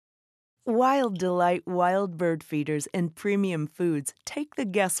Wild Delight wild bird feeders and premium foods take the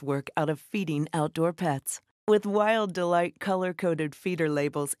guesswork out of feeding outdoor pets. With Wild Delight color-coded feeder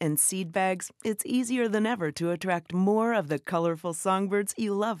labels and seed bags, it's easier than ever to attract more of the colorful songbirds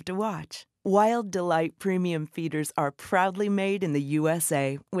you love to watch. Wild Delight premium feeders are proudly made in the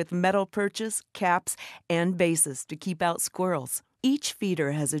USA with metal perches, caps, and bases to keep out squirrels. Each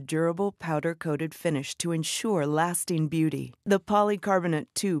feeder has a durable powder-coated finish to ensure lasting beauty. The polycarbonate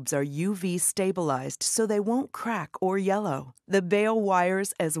tubes are UV stabilized so they won't crack or yellow. The bale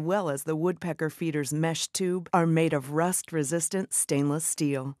wires as well as the woodpecker feeder's mesh tube are made of rust-resistant stainless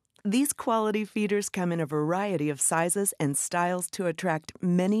steel. These quality feeders come in a variety of sizes and styles to attract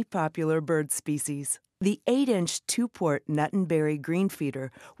many popular bird species. The 8-inch 2-port nut and berry green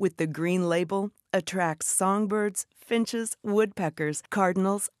feeder with the green label attracts songbirds, finches, woodpeckers,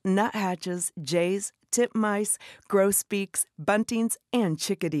 cardinals, nuthatches, jays, titmice, grosbeaks, buntings, and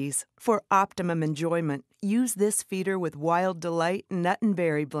chickadees. For optimum enjoyment, use this feeder with Wild Delight Nut and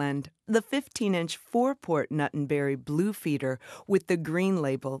Berry Blend. The 15-inch 4-port nut and berry blue feeder with the green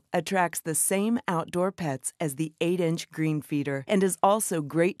label attracts the same outdoor pets as the 8-inch green feeder and is also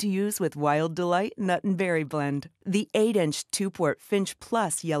great to use with Wild Delight Nut and Berry Blend. The 8-inch 2-port Finch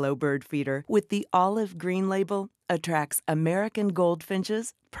Plus yellow bird feeder with the olive green label attracts American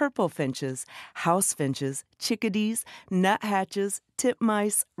goldfinches, purple finches, house finches, chickadees, nuthatches,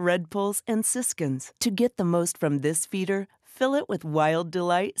 titmice, redpolls, and siskins. To get the most from this feeder, fill it with Wild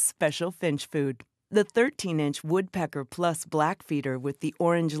Delight Special Finch Food. The 13-inch Woodpecker Plus black feeder with the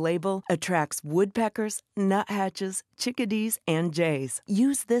orange label attracts woodpeckers, nuthatches, chickadees, and jays.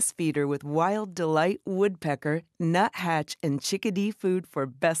 Use this feeder with Wild Delight Woodpecker, nuthatch, and chickadee food for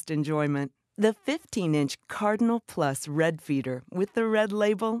best enjoyment. The 15-inch Cardinal Plus red feeder with the red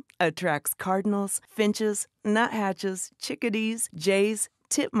label attracts cardinals, finches, nuthatches, chickadees, jays,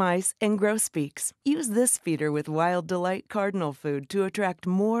 titmice, and grosbeaks. Use this feeder with Wild Delight cardinal food to attract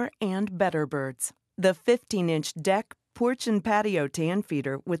more and better birds. The 15-inch deck, porch, and patio tan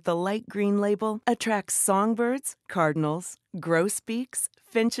feeder with the light green label attracts songbirds, cardinals, grosbeaks,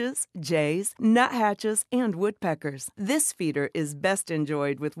 finches, jays, nuthatches, and woodpeckers. This feeder is best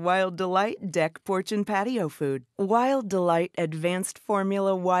enjoyed with Wild Delight deck, porch, and patio food. Wild Delight Advanced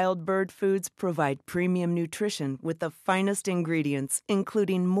Formula Wild Bird Foods provide premium nutrition with the finest ingredients,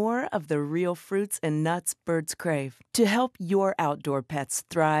 including more of the real fruits and nuts birds crave. To help your outdoor pets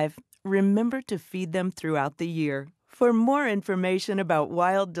thrive, remember to feed them throughout the year. For more information about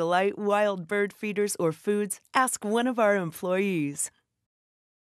Wild Delight wild bird feeders or foods, ask one of our employees.